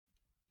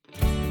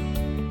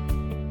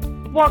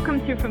Welcome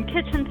to From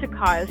Kitchen to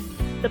Cause,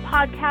 the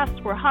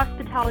podcast where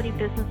hospitality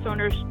business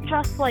owners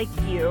just like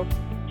you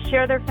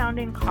share their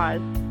founding cause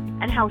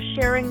and how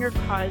sharing your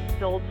cause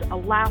builds a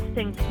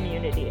lasting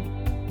community.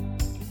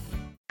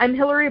 I'm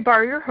Hillary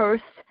Barr, your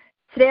host.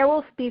 Today I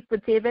will speak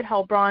with David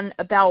Helbron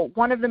about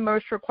one of the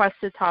most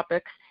requested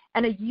topics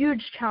and a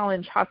huge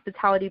challenge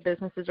hospitality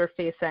businesses are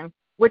facing,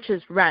 which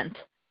is rent.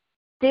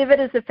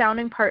 David is the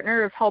founding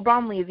partner of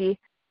Helbron Levy,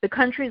 the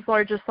country's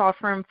largest law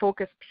firm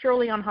focused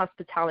purely on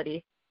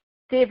hospitality.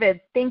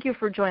 David, thank you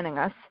for joining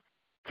us.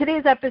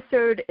 Today's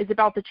episode is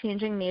about the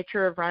changing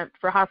nature of rent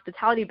for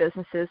hospitality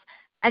businesses,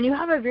 and you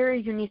have a very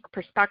unique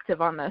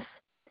perspective on this.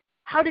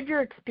 How did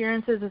your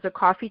experiences as a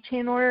coffee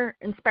chain owner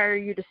inspire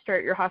you to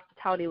start your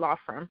hospitality law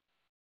firm?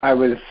 I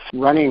was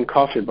running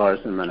coffee bars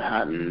in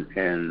Manhattan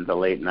in the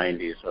late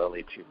 90s,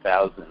 early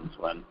 2000s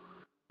when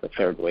the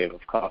third wave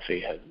of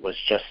coffee was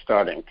just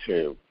starting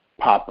to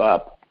pop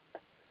up.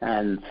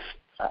 And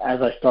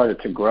as I started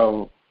to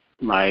grow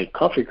my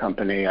coffee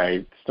company,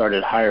 I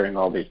started hiring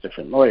all these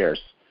different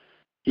lawyers.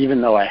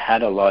 Even though I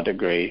had a law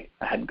degree,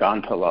 I had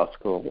gone to law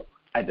school,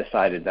 I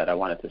decided that I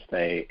wanted to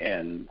stay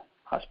in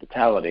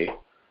hospitality,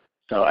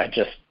 so I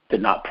just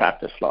did not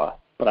practice law.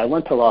 But I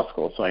went to law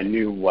school, so I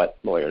knew what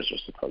lawyers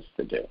were supposed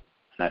to do.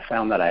 And I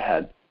found that I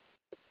had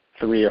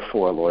 3 or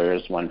 4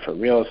 lawyers, one for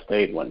real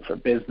estate, one for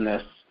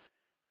business,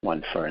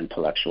 one for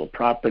intellectual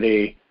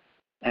property,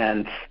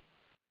 and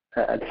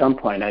at some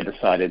point, I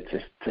decided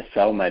to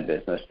sell my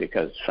business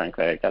because,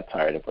 frankly, I got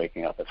tired of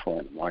waking up at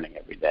 4 in the morning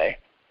every day.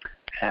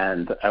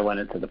 And I went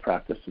into the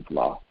practice of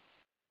law.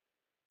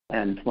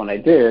 And when I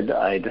did,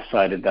 I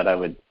decided that I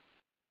would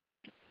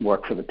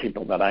work for the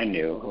people that I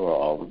knew, who were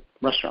all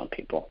restaurant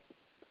people.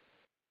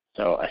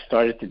 So I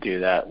started to do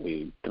that.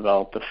 We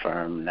developed a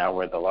firm. Now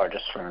we're the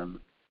largest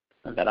firm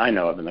that I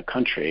know of in the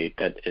country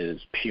that is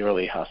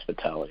purely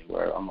hospitality.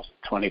 We're almost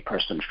a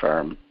 20-person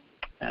firm,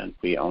 and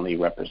we only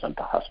represent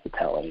the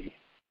hospitality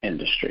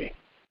industry.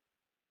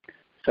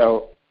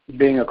 So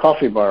being a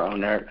coffee bar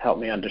owner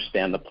helped me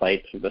understand the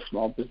plight of the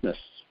small business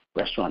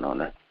restaurant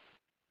owner,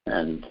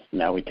 and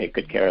now we take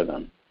good care of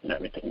them in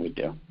everything we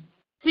do.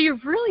 So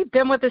you've really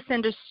been with this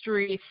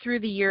industry through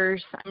the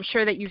years. I'm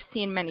sure that you've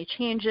seen many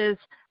changes,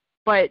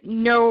 but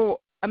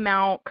no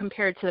amount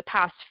compared to the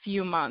past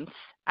few months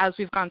as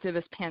we've gone through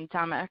this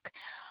pandemic.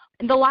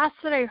 And the last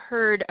that I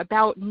heard,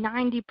 about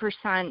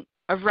 90%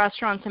 of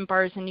restaurants and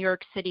bars in New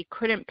York City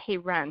couldn't pay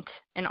rent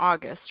in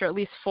August, or at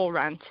least full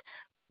rent.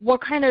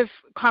 What kind of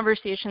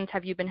conversations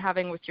have you been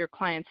having with your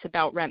clients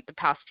about rent the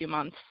past few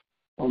months?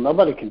 Well,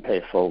 nobody can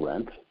pay full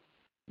rent.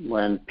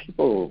 When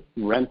people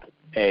rent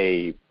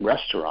a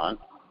restaurant,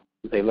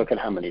 they look at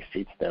how many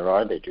seats there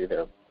are, they do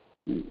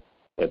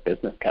their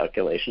business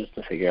calculations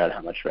to figure out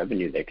how much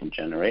revenue they can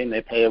generate, and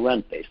they pay a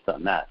rent based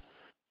on that.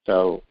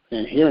 So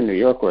here in New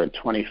York, we're at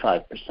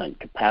 25%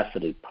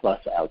 capacity plus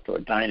outdoor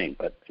dining,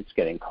 but it's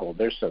getting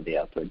colder, so the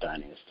outdoor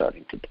dining is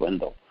starting to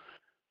dwindle.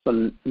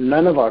 So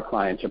none of our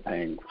clients are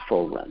paying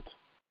full rent.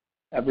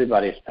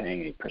 Everybody's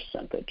paying a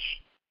percentage,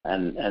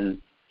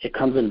 and it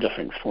comes in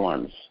different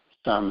forms.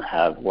 Some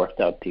have worked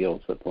out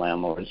deals with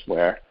landlords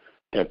where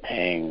they're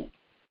paying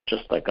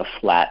just like a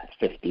flat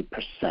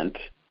 50%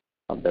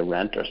 of the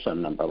rent or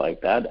some number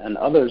like that, and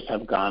others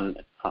have gone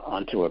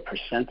onto a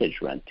percentage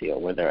rent deal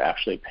where they're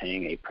actually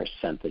paying a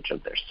percentage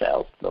of their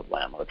sales to the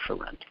landlord for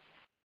rent.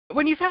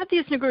 When you've had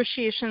these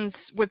negotiations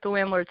with the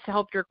landlords to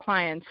help your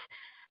clients,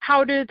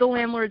 how do the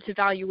landlords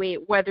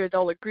evaluate whether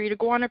they'll agree to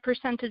go on a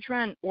percentage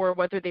rent or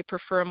whether they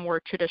prefer a more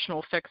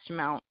traditional fixed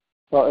amount?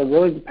 Well, it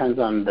really depends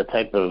on the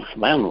type of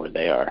landlord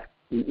they are.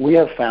 We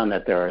have found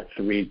that there are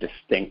 3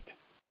 distinct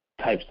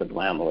types of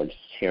landlords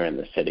here in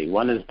the city.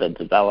 One is the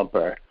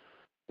developer,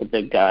 the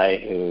big guy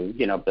who,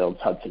 builds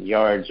Hudson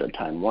Yards or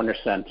Time Warner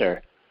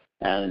Center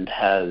and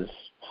has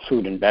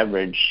food and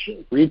beverage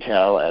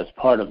retail as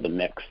part of the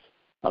mix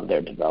of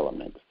their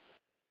development.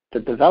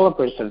 The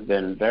developers have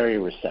been very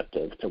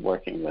receptive to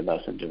working with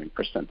us and doing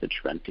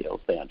percentage rent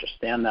deals. They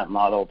understand that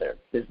model, they're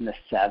business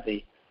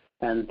savvy,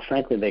 and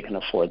frankly, they can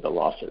afford the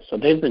losses. So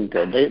they've been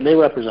good. They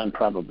represent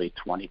probably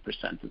 20%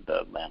 of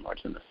the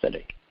landlords in the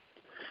city.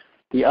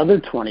 The other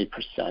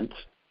 20%,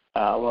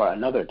 or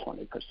another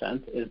 20%,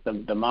 is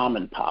the mom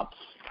and pops.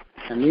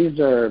 And these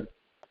are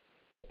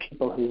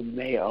people who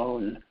may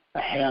own a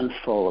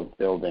handful of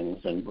buildings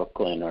in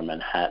Brooklyn or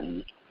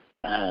Manhattan,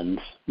 and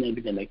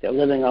maybe they make their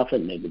living off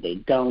it, maybe they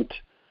don't,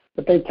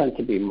 but they tend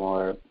to be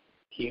more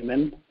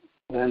human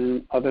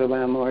than other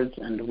landlords,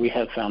 and we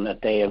have found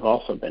that they have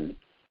also been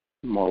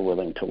more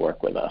willing to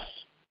work with us,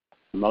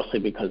 mostly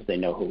because they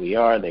know who we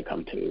are, they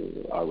come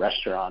to our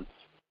restaurants,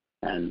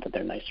 and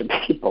they're nicer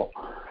people.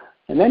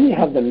 And then you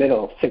have the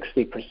middle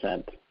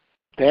 60%.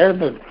 They're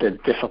the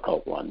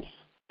difficult ones.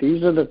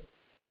 These are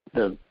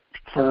the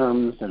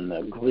firms and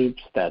the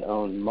groups that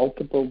own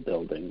multiple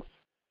buildings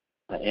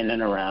in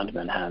and around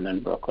Manhattan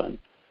and Brooklyn.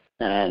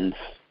 And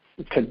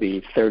it could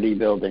be 30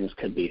 buildings,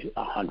 could be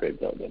 100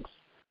 buildings.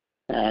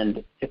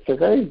 And it's a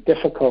very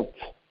difficult,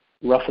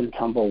 rough and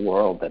tumble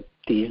world that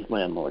these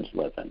landlords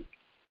live in.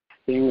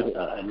 Being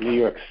a New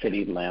York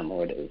City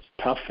landlord is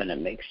tough, and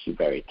it makes you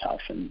very tough.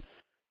 And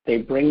they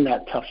bring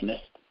that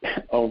toughness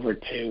over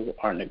to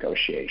our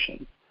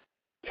negotiations.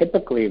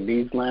 Typically,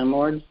 these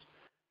landlords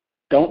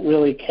don't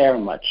really care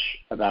much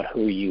about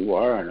who you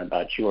are and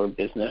about your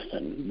business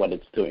and what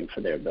it's doing for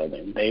their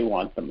building. They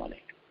want the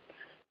money,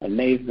 and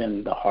they've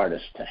been the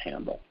hardest to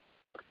handle.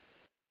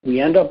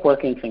 We end up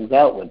working things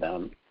out with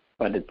them,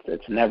 but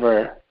it's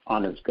never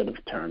on as good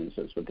of terms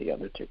as with the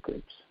other two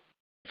groups.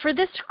 For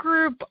this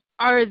group,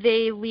 are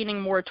they leaning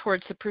more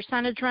towards the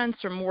percentage rents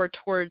or more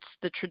towards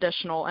the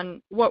traditional?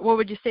 And what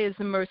would you say is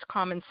the most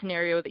common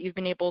scenario that you've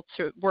been able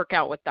to work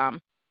out with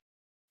them?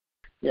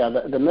 Yeah,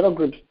 the middle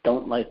groups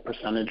don't like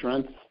percentage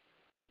rents,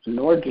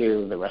 nor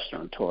do the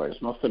restaurateurs,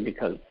 mostly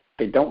because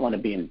they don't want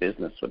to be in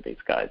business with these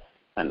guys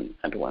and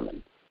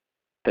women.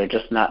 They're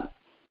just not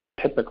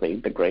typically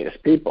the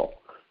greatest people.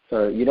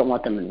 So you don't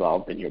want them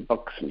involved in your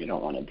books, and you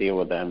don't want to deal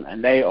with them.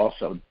 And they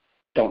also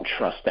don't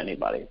trust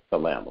anybody, the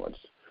landlords.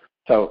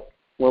 So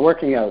we're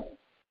working out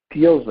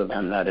deals with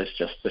them that is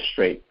just a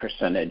straight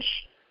percentage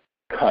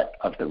cut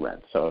of the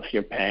rent. So if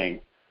you're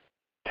paying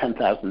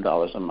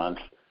 $10,000 a month,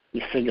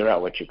 you figure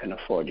out what you can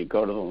afford. You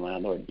go to the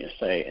landlord and you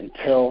say,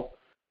 until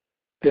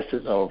this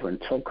is over,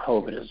 until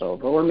COVID is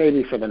over, or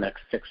maybe for the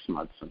next 6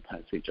 months,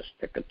 sometimes we just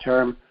pick a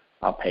term,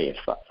 I'll pay you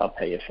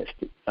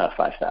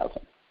 $5,000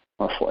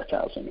 or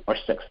 $4,000 or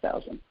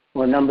 $6,000,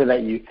 or a number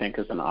that you think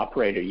as an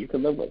operator you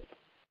can live with.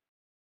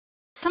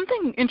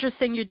 Something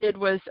interesting you did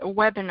was a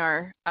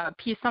webinar, a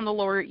piece on the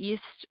Lower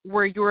East,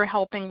 where you were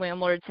helping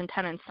landlords and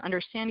tenants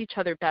understand each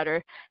other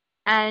better.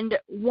 And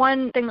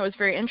one thing that was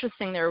very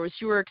interesting there was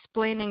you were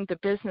explaining the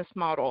business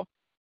model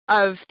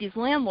of these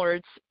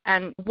landlords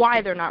and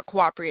why they're not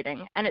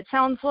cooperating. And it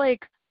sounds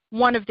like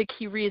one of the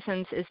key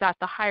reasons is that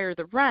the higher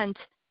the rent,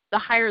 the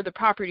higher the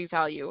property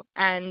value.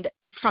 And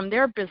from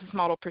their business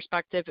model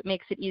perspective, it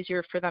makes it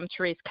easier for them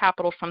to raise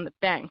capital from the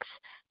banks.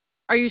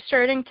 Are you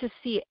starting to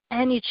see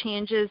any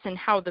changes in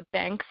how the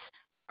banks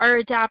are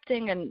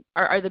adapting, and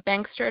are the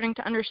banks starting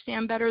to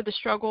understand better the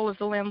struggle of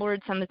the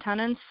landlords and the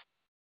tenants?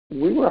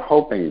 We were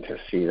hoping to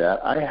see that.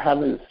 I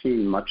haven't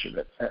seen much of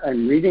it.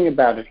 I'm reading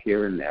about it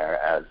here and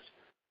there as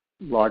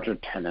larger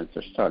tenants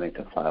are starting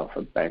to file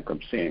for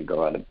bankruptcy and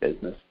go out of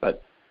business.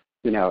 But,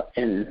 you know,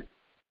 in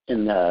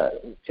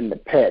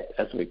the pit,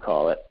 as we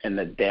call it, in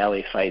the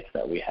daily fights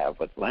that we have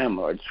with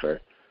landlords for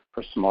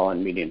small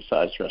and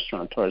medium-sized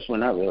restaurateurs, we're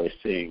not really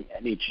seeing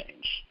any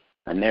change,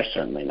 and they're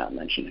certainly not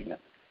mentioning it.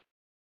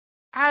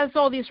 As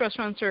all these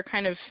restaurants are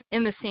kind of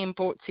in the same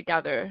boat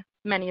together,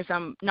 many of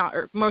them not,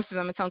 or most of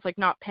them, it sounds like,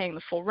 not paying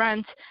the full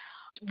rent,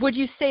 would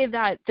you say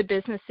that the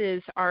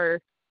businesses are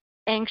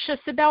anxious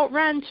about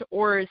rent,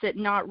 or is it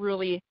not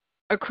really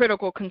a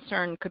critical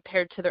concern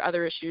compared to their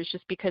other issues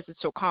just because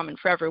it's so common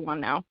for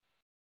everyone now?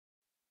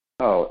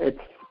 Oh,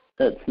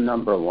 it's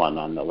number one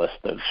on the list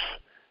of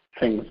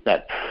things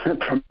that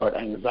promote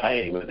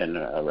anxiety within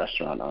a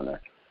restaurant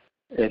owner.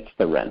 It's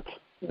the rent.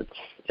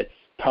 It's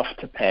tough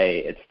to pay.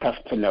 It's tough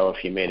to know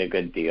if you made a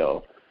good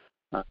deal.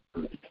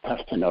 It's tough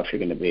to know if you're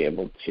going to be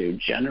able to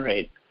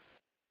generate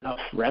enough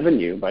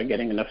revenue by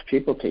getting enough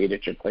people to eat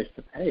at your place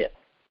to pay it.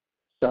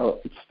 So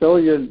it's still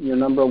your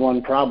number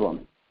one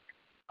problem.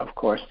 Of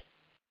course,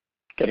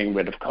 getting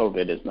rid of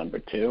COVID is number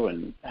two,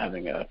 and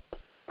having a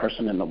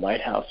person in the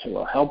White House who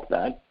will help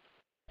that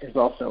is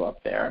also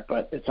up there,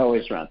 but it's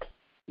always rent.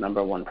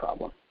 Number one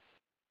problem.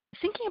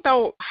 Thinking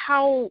about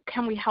how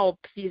can we help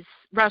these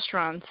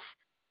restaurants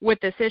with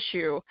this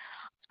issue,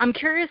 I'm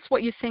curious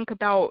what you think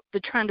about the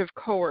trend of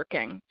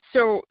co-working.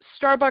 So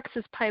Starbucks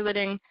is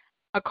piloting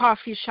a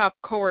coffee shop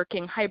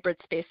co-working hybrid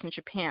space in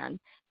Japan,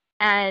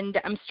 and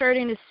I'm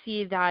starting to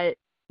see that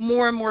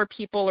more and more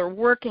people are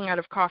working out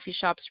of coffee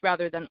shops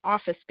rather than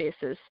office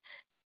spaces.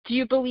 Do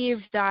you believe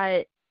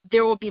that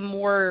there will be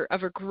more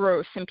of a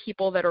growth in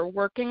people that are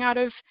working out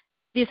of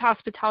these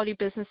hospitality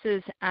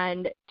businesses,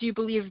 and do you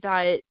believe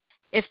that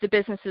if the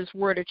businesses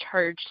were to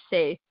charge,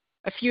 say,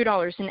 a few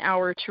dollars an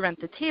hour to rent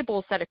the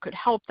tables, that it could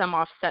help them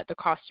offset the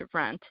cost of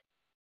rent?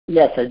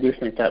 Yes, I do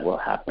think that will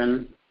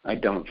happen. I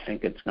don't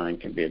think it's going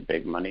to be a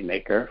big money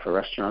maker for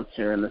restaurants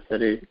here in the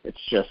city.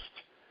 It's just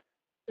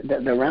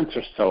the rents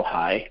are so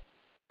high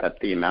that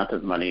the amount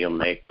of money you'll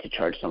make to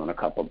charge someone a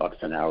couple bucks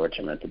an hour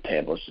to rent a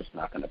table is just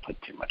not going to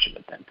put too much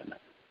of a dent in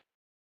it.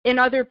 In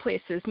other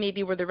places,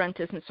 maybe where the rent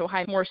isn't so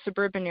high, more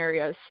suburban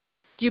areas,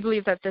 do you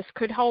believe that this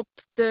could help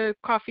the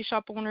coffee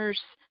shop owners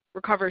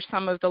recover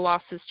some of the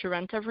losses to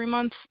rent every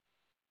month?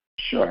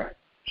 Sure.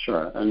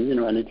 And,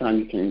 anytime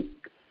you can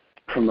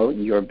promote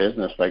your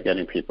business by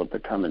getting people to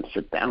come and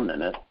sit down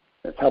in it,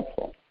 it's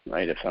helpful,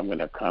 right? If I'm going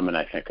to come and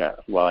I think,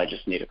 I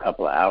just need a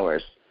couple of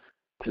hours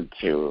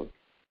to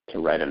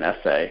write an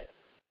essay,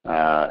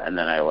 and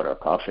then I order a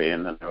coffee,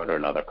 and then I order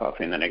another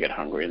coffee, and then I get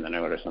hungry, and then I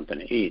order something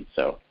to eat.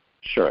 So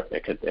sure,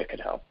 it could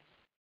help.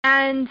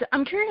 And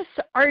I'm curious,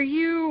 are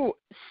you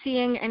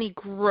seeing any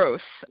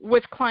growth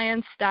with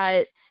clients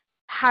that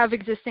have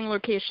existing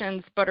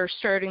locations but are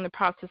starting the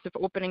process of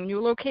opening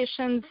new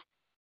locations?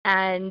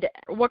 And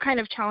what kind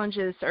of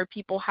challenges are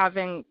people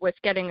having with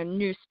getting a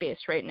new space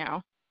right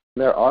now?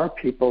 There are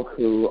people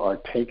who are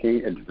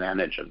taking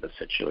advantage of the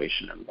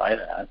situation, and by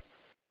that,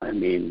 I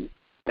mean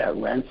that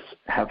rents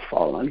have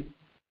fallen,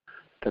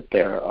 that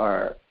there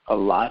are a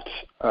lot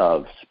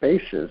of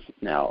spaces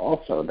now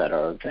also that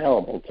are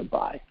available to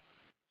buy.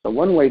 So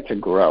one way to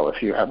grow,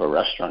 if you have a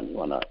restaurant, you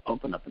want to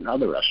open up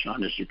another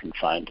restaurant, is you can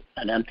find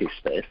an empty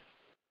space,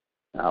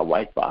 a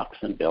white box,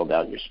 and build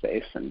out your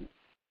space, and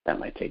that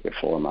might take you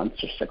 4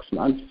 months or 6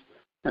 months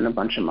and a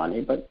bunch of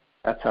money, but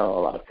that's how a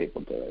lot of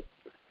people do it.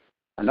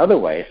 Another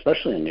way,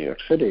 especially in New York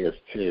City, is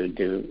to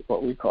do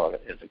what we call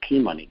it is a key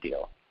money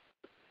deal.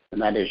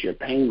 And that is you're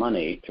paying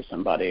money to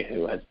somebody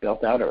who has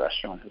built out a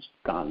restaurant who's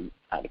gone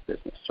out of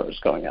business or is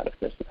going out of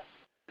business.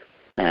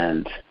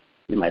 And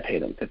you might pay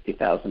them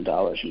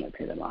 $50,000, you might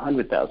pay them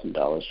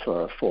 $100,000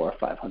 for a $400,000 or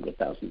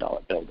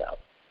 $500,000 build out.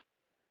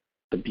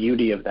 The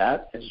beauty of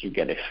that is you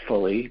get a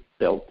fully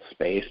built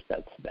space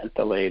that's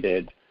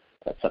ventilated,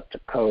 that's up to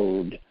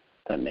code,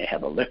 that may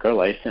have a liquor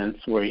license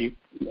where you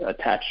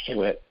attach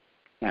to it,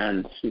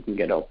 and you can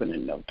get open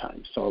in no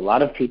time. So a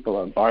lot of people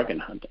are bargain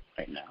hunting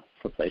right now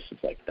for places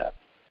like that.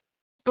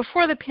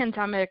 Before the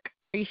pandemic,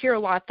 you hear a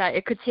lot that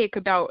it could take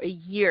about a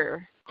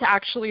year to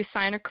actually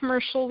sign a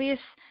commercial lease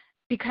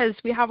because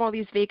we have all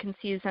these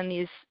vacancies and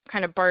these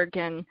kind of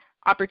bargain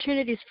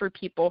opportunities for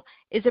people.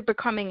 Is it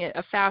becoming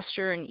a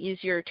faster and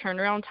easier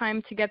turnaround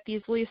time to get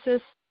these leases?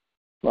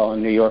 Well,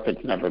 in New York,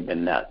 it's never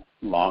been that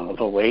long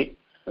of a wait.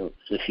 So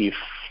if you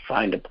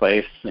find a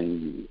place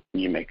and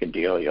you make a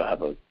deal, you'll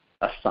have a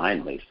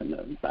signed lease in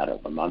a matter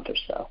of a month or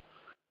so.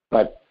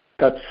 But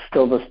that's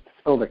still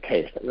the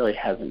case. It really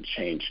hasn't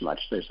changed much.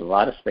 There's a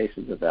lot of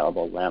spaces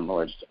available.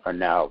 Landlords are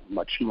now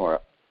much more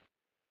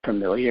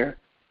familiar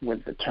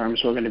with the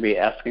terms we're going to be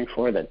asking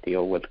for that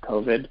deal with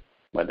COVID,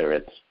 whether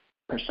it's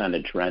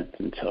percentage rent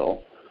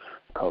until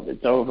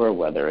COVID's over,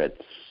 whether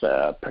it's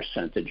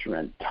percentage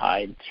rent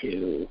tied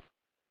to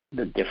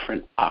the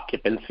different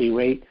occupancy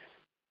rates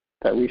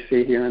that we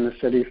see here in the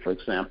city. For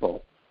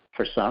example,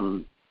 for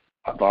some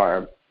of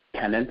our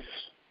tenants,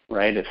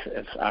 right,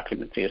 if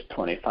occupancy is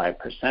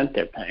 25%,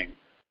 they're paying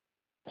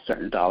a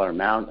certain dollar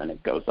amount, and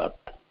it goes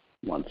up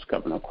once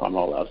Governor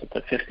Cuomo allows it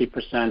to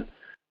 50%,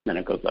 then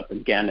it goes up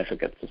again if it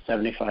gets to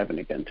 75 and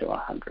again to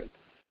 100.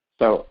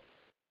 So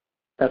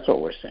that's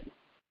what we're seeing.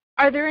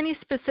 Are there any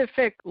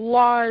specific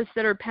laws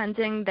that are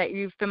pending that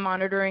you've been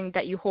monitoring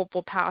that you hope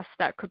will pass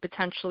that could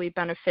potentially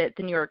benefit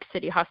the New York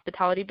City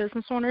hospitality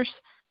business owners?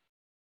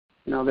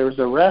 No, there was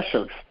a rash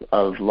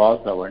of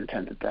laws that were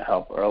intended to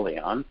help early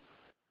on.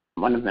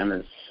 One of them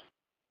is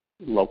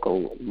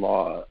local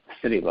law,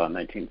 City Law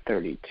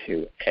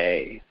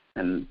 1932A,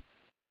 and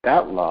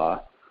that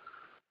law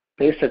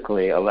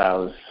basically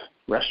allows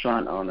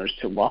restaurant owners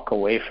to walk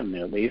away from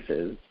their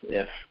leases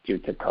if, due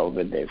to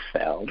COVID, they've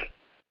failed.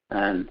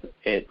 And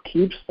it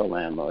keeps the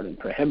landlord and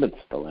prohibits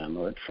the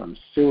landlord from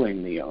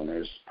suing the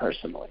owners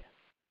personally.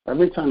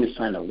 Every time you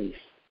sign a lease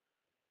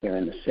here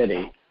in the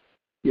city,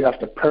 you have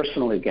to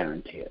personally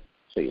guarantee it.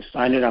 So you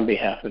sign it on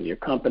behalf of your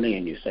company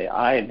and you say,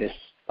 I,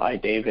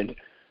 David,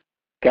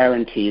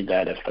 guarantee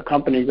that if the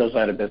company goes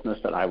out of business,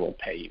 that I will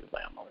pay you,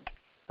 landlord.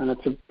 And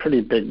it's a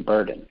pretty big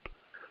burden.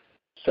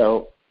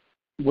 So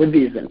with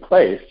these in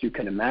place, you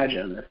can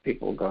imagine if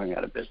people were going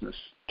out of business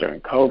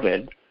during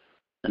COVID,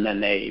 and then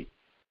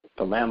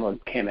the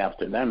landlord came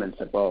after them and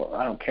said, well,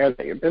 I don't care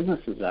that your business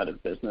is out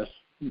of business.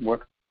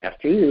 Work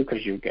after you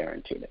because you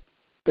guaranteed it.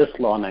 This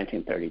law,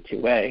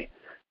 1932A,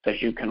 says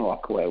you can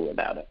walk away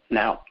without it.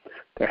 Now,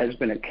 there has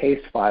been a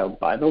case filed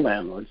by the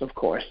landlords, of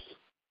course,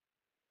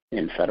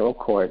 in federal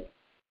court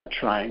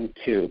trying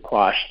to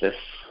quash this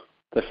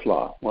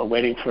law. We're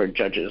waiting for a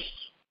judge's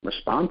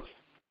response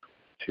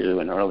to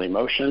an early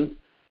motion,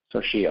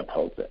 so she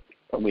upholds it.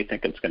 But we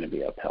think it's going to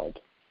be upheld.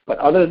 But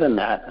other than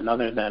that, and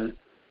other than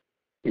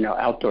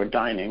outdoor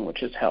dining, which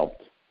has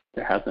helped,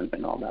 there hasn't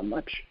been all that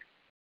much.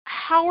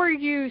 How are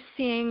you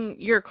seeing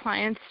your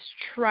clients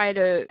try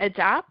to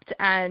adapt,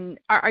 and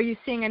are you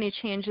seeing any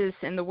changes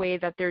in the way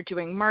that they're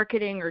doing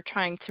marketing or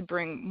trying to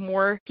bring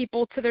more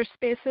people to their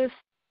spaces?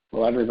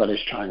 Well,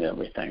 everybody's trying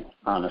everything,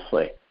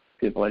 honestly.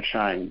 People are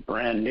trying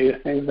brand new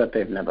things that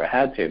they've never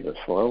had to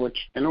before, which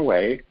in a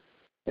way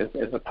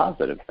is a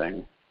positive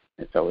thing.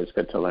 It's always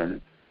good to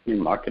learn new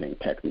marketing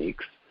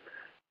techniques.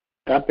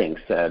 That being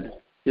said,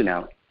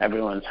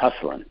 everyone's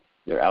hustling.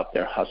 You're out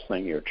there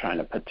hustling. You're trying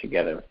to put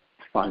together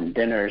fun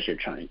dinners. You're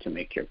trying to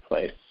make your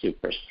place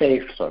super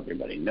safe so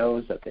everybody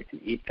knows that they can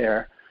eat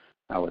there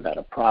without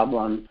a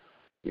problem.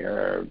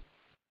 You're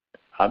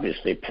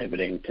obviously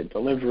pivoting to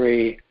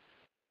delivery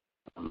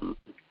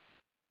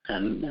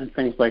and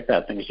things like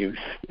that, things you've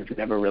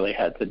never really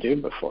had to do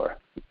before.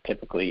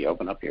 Typically, you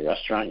open up your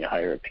restaurant, you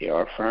hire a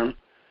PR firm,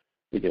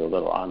 you do a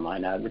little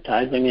online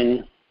advertising,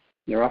 and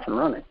you're off and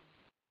running.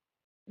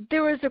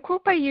 There was a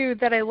quote by you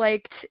that I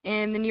liked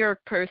in the New York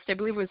Post, I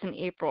believe it was in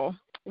April,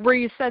 where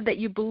you said that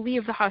you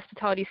believe the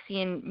hospitality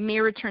scene may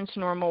return to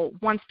normal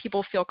once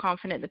people feel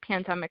confident the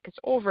pandemic is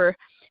over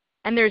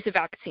and there's a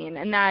vaccine,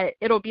 and that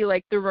it'll be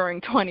like the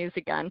roaring 20s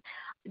again.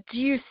 Do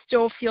you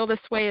still feel this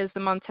way as the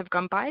months have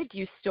gone by? Do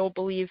you still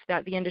believe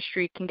that the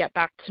industry can get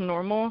back to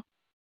normal?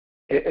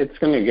 It's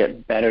going to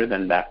get better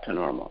than back to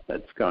normal.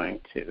 It's going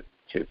to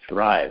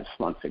thrive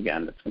once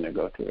again. It's going to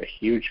go through a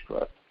huge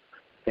growth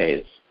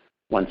phase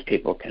once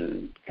people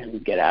can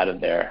get out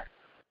of their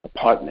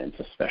apartments,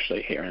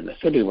 especially here in the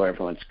city where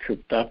everyone's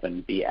cooped up,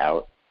 and be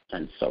out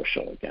and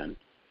social again.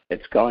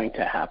 It's going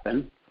to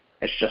happen.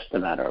 It's just a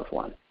matter of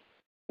when.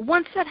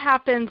 Once that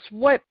happens,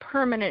 what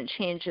permanent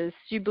changes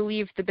do you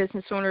believe the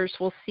business owners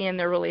will see in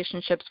their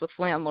relationships with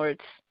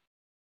landlords?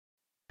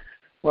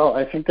 Well,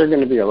 I think they're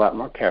going to be a lot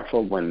more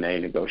careful when they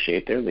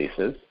negotiate their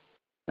leases.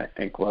 I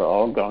think we're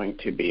all going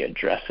to be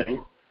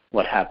addressing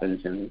what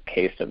happens in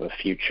case of a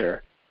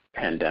future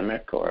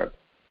pandemic or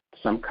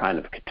some kind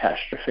of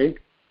catastrophe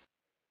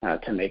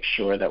to make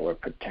sure that we're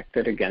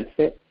protected against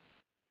it.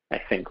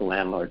 I think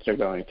landlords are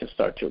going to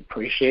start to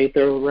appreciate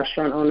their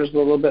restaurant owners a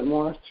little bit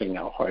more, seeing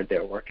how hard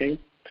they're working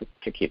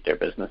to keep their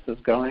businesses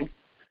going.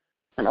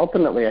 And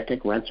ultimately, I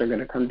think rents are going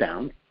to come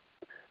down.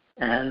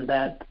 And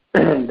that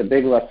the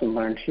big lesson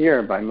learned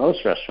here by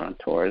most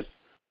restaurateurs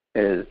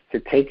is to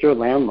take your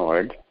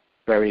landlord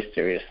very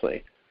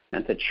seriously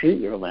and to treat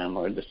your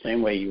landlord the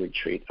same way you would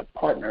treat a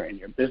partner in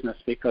your business,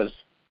 because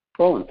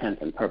for all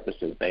intents and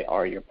purposes, they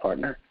are your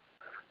partner.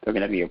 They're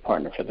going to be your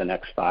partner for the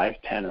next 5,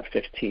 10, or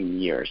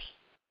 15 years.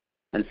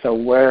 And so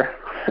we're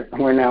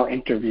now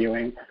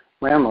interviewing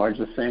landlords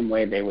the same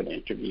way they would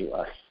interview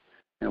us.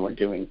 And we're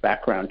doing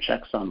background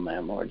checks on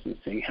landlords and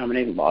seeing how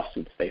many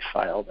lawsuits they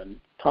filed and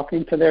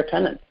talking to their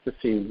tenants to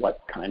see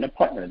what kind of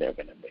partner they're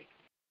going to be.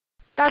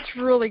 That's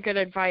really good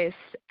advice.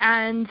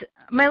 And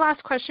my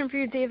last question for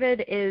you,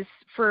 David, is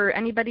for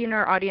anybody in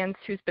our audience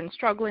who's been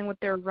struggling with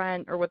their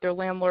rent or with their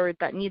landlord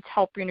that needs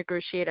help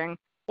renegotiating,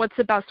 what's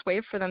the best way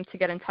for them to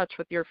get in touch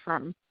with your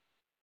firm?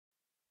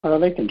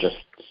 They can just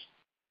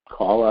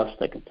call us.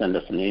 They can send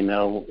us an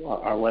email.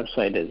 Our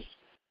website is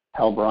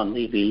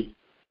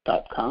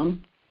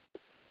helbraunlevy.com.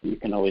 You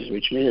can always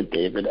reach me at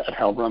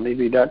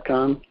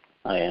david@helbraunlevy.com.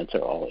 I answer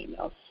all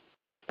emails.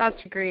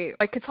 That's great.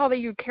 I could tell that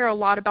you care a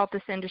lot about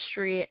this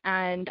industry,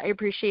 and I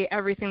appreciate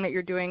everything that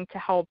you're doing to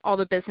help all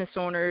the business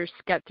owners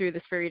get through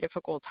this very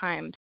difficult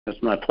time.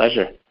 It's my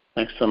pleasure.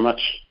 Thanks so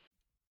much.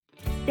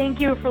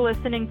 Thank you for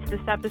listening to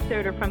this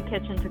episode of From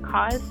Kitchen to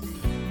Cause,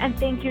 and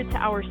thank you to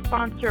our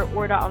sponsor,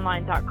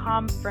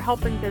 OrdaOnline.com, for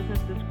helping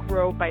businesses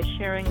grow by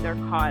sharing their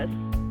cause.